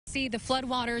See, the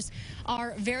floodwaters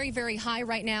are very, very high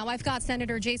right now. I've got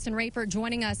Senator Jason Rapert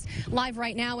joining us live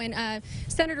right now. And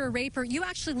Senator Rapert, you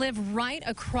actually live right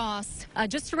across,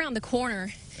 just around the corner.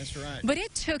 That's right. But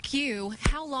it took you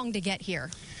how long to get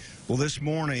here? Well, this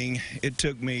morning, it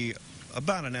took me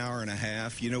about an hour and a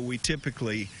half. You know,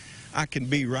 I can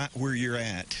be right where you're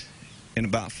at in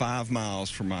about 5 miles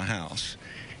from my house.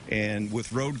 And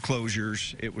with road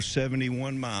closures, it was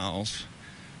 71 miles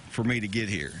for me to get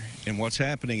here. And what's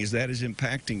happening is that is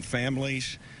impacting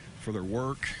families for their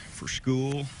work, for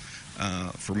school,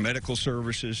 for medical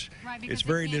services. Right, it's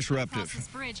very disruptive. This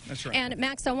bridge. That's right. And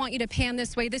Max, I want you to pan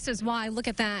this way. This is why, look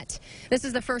at that. This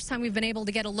is the first time we've been able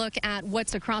to get a look at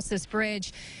what's across this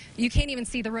bridge. You can't even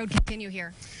see the road continue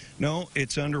here. No,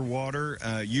 it's underwater.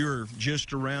 You're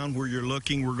just around where you're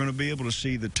looking. We're going to be able to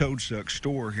see the Toadsuck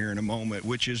store here in a moment,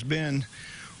 which has been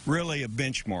really a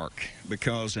benchmark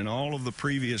because in all of the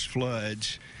previous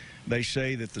floods, they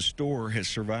say that the store has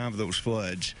survived those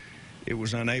floods. It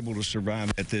was unable to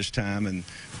survive at this time, and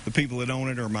the people that own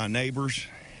it are my neighbors.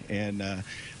 And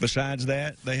besides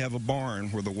that, they have a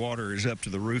barn where the water is up to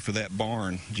the roof of that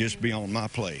barn just beyond my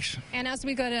place. And as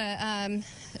we go to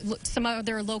some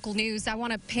other local news, I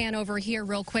want to pan over here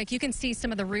real quick. You can see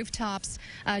some of the rooftops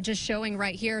just showing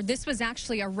right here. This was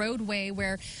actually a roadway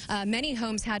where many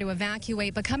homes had to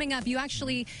evacuate. But coming up, you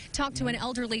actually talked to an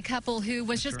elderly couple who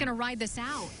was just going to ride this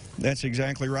out. That's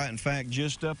exactly right. In fact,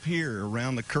 just up here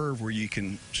around the curve where you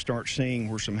can start seeing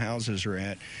where some houses are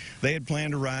at, they had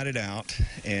planned to ride it out,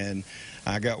 and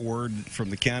I got word from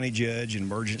the county judge and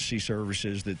emergency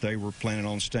services that they were planning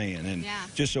on staying. And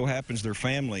just so happens their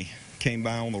family came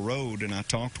by on the road, and I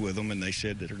talked with them, and they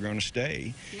said that they're going to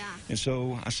stay. And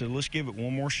so I said, let's give it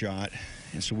one more shot.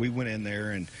 And so we went in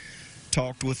there and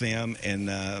talked with them, and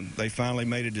they finally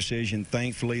made a decision,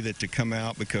 thankfully, that to come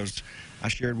out because I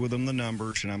shared with them the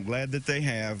numbers, and I'm glad that they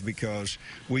have because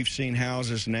we've seen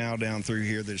houses now down through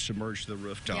here that submerged to the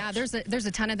rooftops. Yeah, there's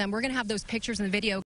a ton of them. We're going to have those pictures and the video.